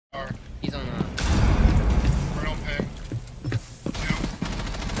He's on We're on ping.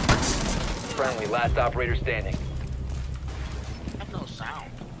 Friendly, last operator standing. I have no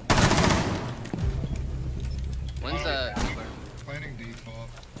sound. When's Planning default.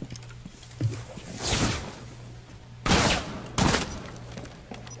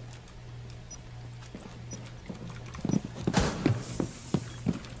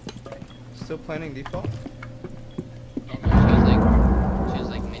 Still planning default? Don't know. she was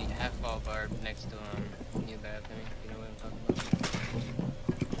like mini half ball bar next to new bathroom. You know what I'm talking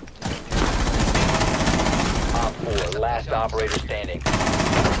about? Op 4, last operator standing.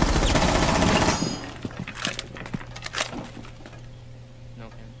 No,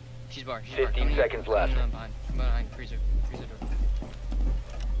 okay. She's bar. 15 seconds left. Behind freezer door.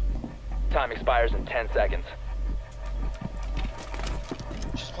 Time expires in 10 seconds.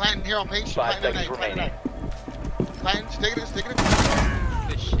 She's planting here on page. 5 seconds remaining. Planting, stick it in.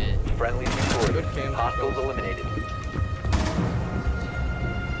 Good shit. Friendly Good victorious. game. Hostiles eliminated.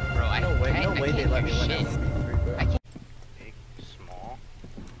 Bro, I No way, no I way they can't let do me win shit. that 1v3, bro. Big, small.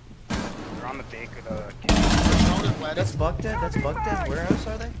 They're on the big, That's Buckdead? That's Buckdead? Where else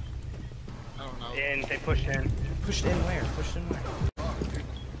are they? I don't know. and they pushed in. Pushed in where? Pushed in where?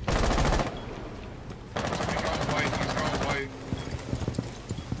 He's going white. He's going white.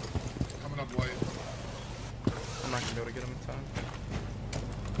 Coming up white. I'm not gonna be able to get him in time.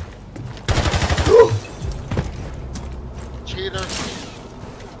 Cheater.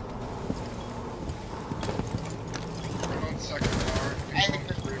 We're on second floor. He's Hey, on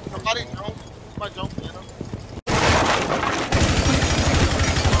three. somebody jump. Somebody jump, you know?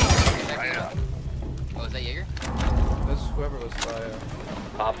 Oh, is that Jaeger? That's whoever was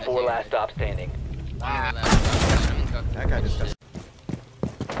by, Op 4, last stop standing. that guy just got...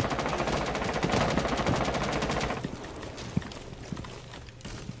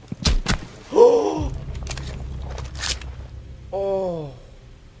 Oh! Oh!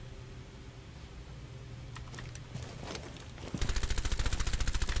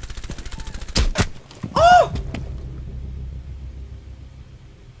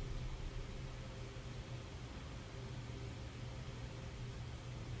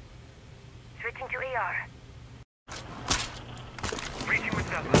 Switching to AR. Give me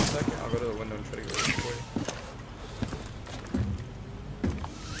a second, I'll go to the window and try to go for you.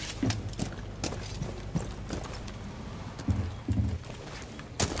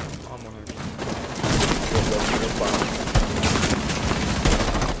 I'm 100.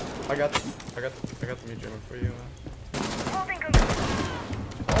 I got the mute jammer for you. Holding them.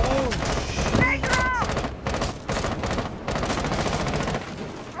 Oh shit!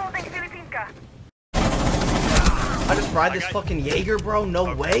 Holding Filipinka. I just fried this fucking Jaeger, bro.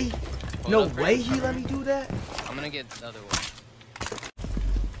 No way. No up, way Brandon. he let me do that. I'm gonna get the other one.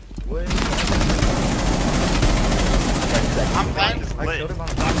 What? I'm planting. I killed him on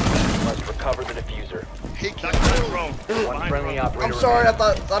Must recover the diffuser. He Knock killed that me. bro. One friendly operator I'm sorry, I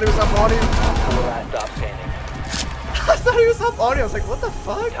thought he was up audio. remaining. 4 last stop standing. I thought he was up audio. I was like, what the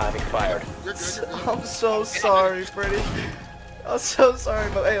fuck? Time expired. You're good, you're good. I'm so sorry, Freddy. I'm so sorry,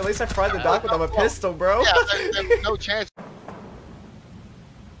 but hey, at least I fried the doc with a pistol, bro. Yeah, there's no chance.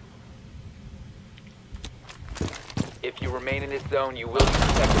 If you remain in this zone, you will be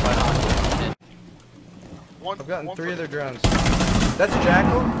protected by hostiles. I've gotten 3 of their drones. That's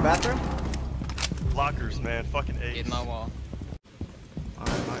Jackal, bathroom? Lockers, man. Fucking Get ace. my wall. I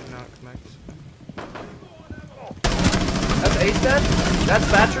might not connect. That's Ace dead? That's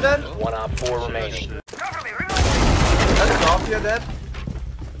Thatcher dead? One op 4 remaining. Cover me, reloading. That's Zofia dead?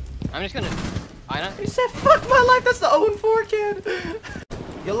 I'm just gonna. I know. He said, fuck my life, that's the 0-4 kid!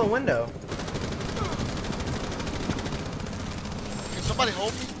 Yellow window. Can somebody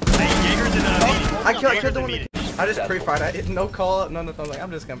hold me? Hey, Jaeger's in a meeting. I killed Jaeger's the in one meeting. that... I just pre-fired, I didn't no call, no, I was like,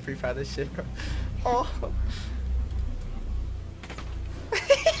 I'm just gonna pre-fire this shit, bro. Oh.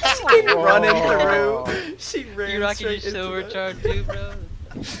 She came running through. She ran You rocking your straight into silver the- charge too, bro?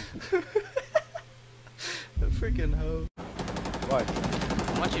 The freaking hoe. Why?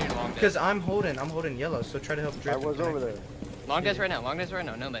 I want you in long Because days. I'm holding yellow, so try to help Drift. I was over there. Long days right now.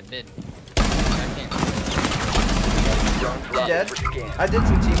 No, mid. I can't. Drones He's dropped dead. for scan. I did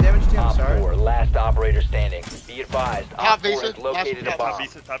some team damage to him, Op sorry. 4, last operator standing. Be advised, Top Op 4 has Visa, located a last- bomb. Top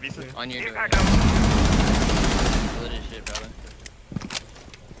visa, top visa. On your door. Impact out. Lit as shit, brother.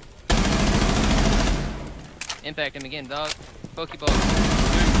 Impact him again, dog. Pokeball.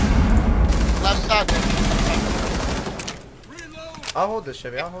 Left side. I'll hold this,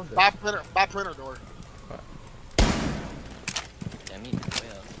 Chevy. I'll hold this. By printer door. Damn, he way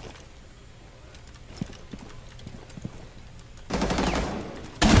up.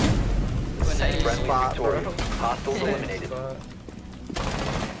 Friendly spot, bro. victorious. Hostiles Safe eliminated. spot.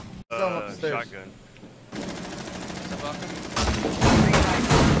 Still upstairs. Shotgun. What's up, Walker?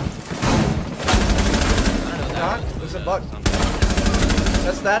 I don't know. Knock. There's a bug.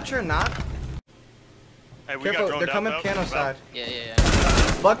 That's Thatcher, not. Hey, we Careful, got they're coming up, piano up. side. Yeah.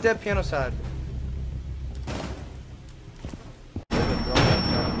 Buck dead piano side.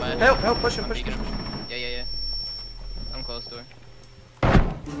 Help, push him. Yeah. I'm close to her.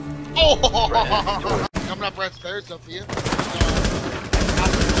 Oh! Coming up right stairs, Sophia.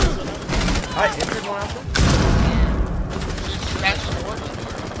 Alright, injured one out there. She's smashed the door.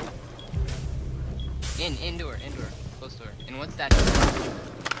 Indoor. Close to her. And what's that?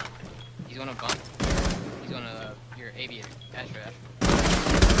 He's gonna bump. He's gonna, your aviator. Asher.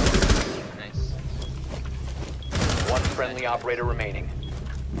 Nice. One friendly operator remaining.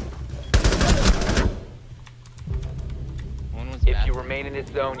 One was If back. you remain in this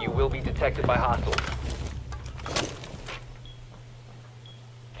zone, you will be detected by hostiles.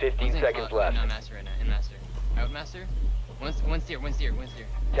 15 seconds left. No, master right now. In master. Out master. One's here.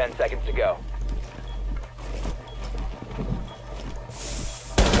 10 seconds to go.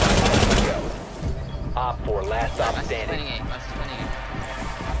 Op 4, last stop Master's standing. planning A. Master's planning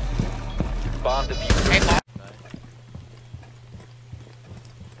Bomb diffuser. Hey, Bob.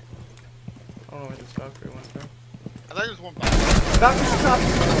 I don't know where this Valkyrie went, bro. I think there's one back. Valkyrie's top.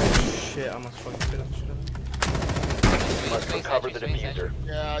 Shit, I almost fucking shit up. Must recover the diffuser.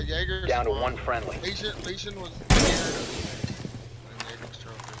 Yeah, Jaeger's Down to one. one friendly. Legion was here. And Jaeger's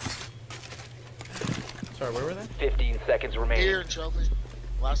trophy. Sorry, where were they? 15 seconds Here remaining. and trophy.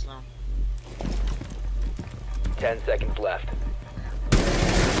 Last known. 10 seconds left.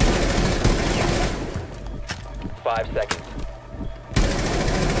 5 seconds.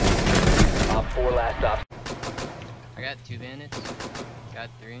 Op 4, last stop. I got 2 bandits. Got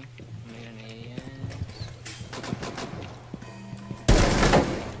 3. Made an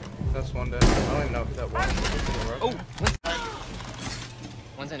That's one dead. I don't even know who that was. Oh!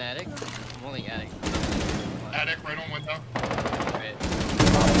 One's an attic. I'm holding attic. Attic right on window. Right.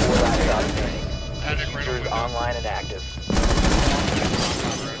 Op 4, last stop standing. Attic right on Diffuser is window. online and active.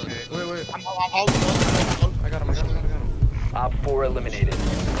 Wait. I'm holding. I got him. Op 4 eliminated.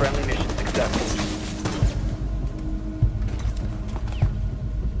 Friendly mission successful.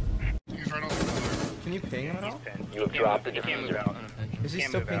 He's right on the pillar. Can you ping him at all? You have dropped the He can't move diffuser. out. Is he Can't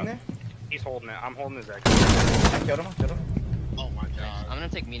still move ping out. there? He's holding it. I'm holding his X. I killed him. Oh my god. I'm gonna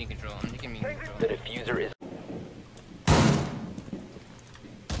take meeting control. I'm taking meeting control. The diffuser is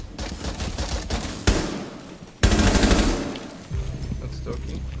That's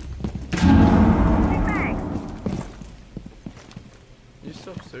Doki. You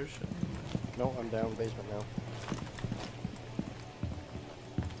still upstairs shit? No, I'm down basement now.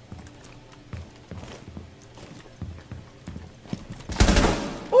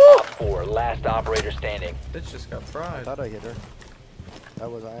 Op 4, last operator standing. Bitch just got I fried. thought I hit her.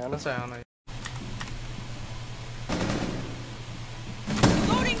 That was Iana. That's Iona.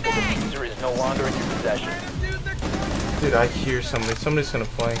 Diffuser is no longer in your possession. Dude, I hear somebody. Somebody's gonna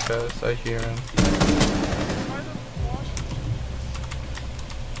flank us. I hear him.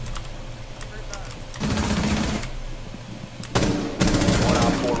 One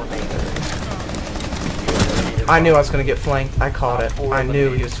Op 4 remaining. I knew I was gonna get flanked. I caught it. I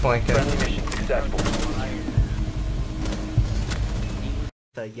knew he was flanking. Friendly mission successful.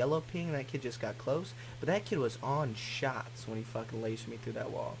 The yellow ping, that kid just got close, but that kid was on shots when he fucking laced me through that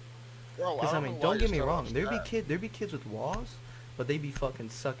wall. Bro, Cause I don't mean, know why don't get you're me so wrong, there'd upset. be kids with walls, but they be fucking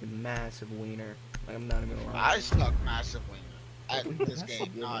sucking massive wiener. Like, I'm not even gonna lie. I stuck massively at this That's game, a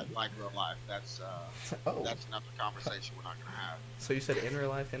good not one. like real life. That's Oh, that's another conversation we're not gonna have. so you said in real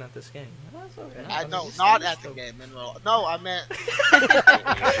life and at this game? That's okay. I know, Just- not just at the a- game in real. No, I meant.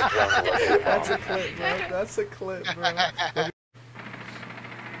 That's a clip, bro. That's a clip, bro.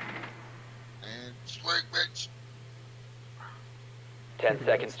 And swing, bitch. 10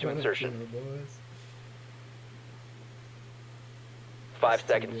 seconds to insertion. 5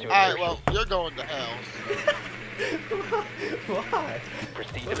 seconds to All right, insertion. well, you're going to hell. Why?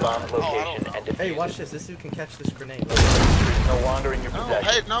 Proceed to bomb's location and defuse Hey, watch it. this. This dude can catch this grenade. No longer in your No,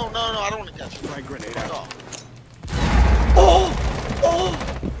 possession. hey, no, I don't want to catch you. My grenade out. Oh!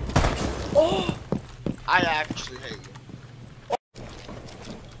 I actually hate you.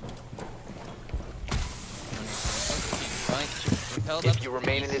 If you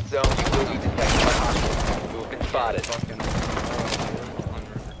remain in this zone, you will be detected by hostiles. You have been spotted.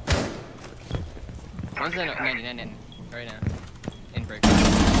 One's in 99 in right now. In break.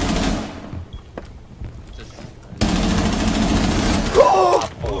 Just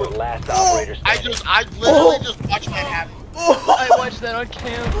Op 4, last last operator standing. I literally just watched that happen. I watched that on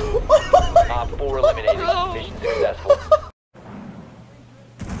cam. Op 4 eliminated. No. Mission successful.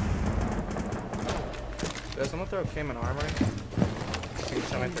 Does someone throw Kim in armory? Can you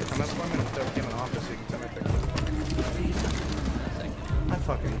tell me if they're coming for me? And throw Kim in office so you can tell me if they're coming for me. I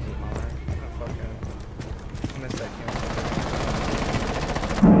fucking hate Mara. I miss that Kim.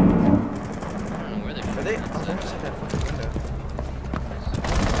 I don't know where they're Are they? Oh, they're inside that fucking window.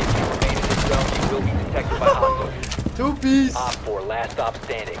 If you remain in this zone, you will be detected by hostiles. Two piece! Op 4, last stop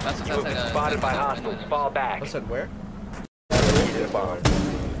standing. That's You have been like a- spotted by that's hostiles. window. Fall back. I said where?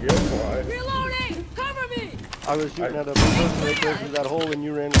 Reloading! Cover me! I was shooting at a person right there through that hole and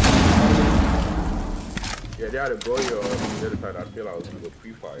you ran. Yeah, they had a boy on the other side. I feel I was doing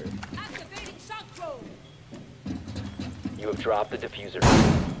free fire. Activating shock probe! You have dropped the diffuser.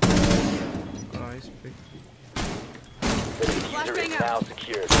 Oh, he's big. The diffuser is now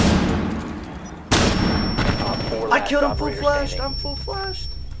secured. Op 4 I last killed him full operator flashed! standing. I'm full flashed!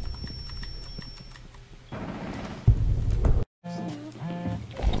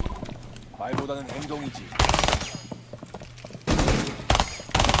 말보다는 행동이지.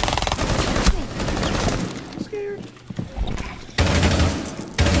 I'm scared.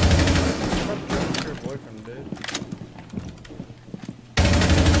 What's your boyfriend, dude?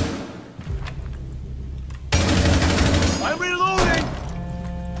 I'm reloading.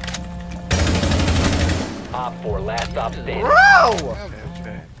 Op 4 last stop standing. Bro!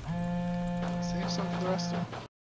 Okay. Save some for the rest of it.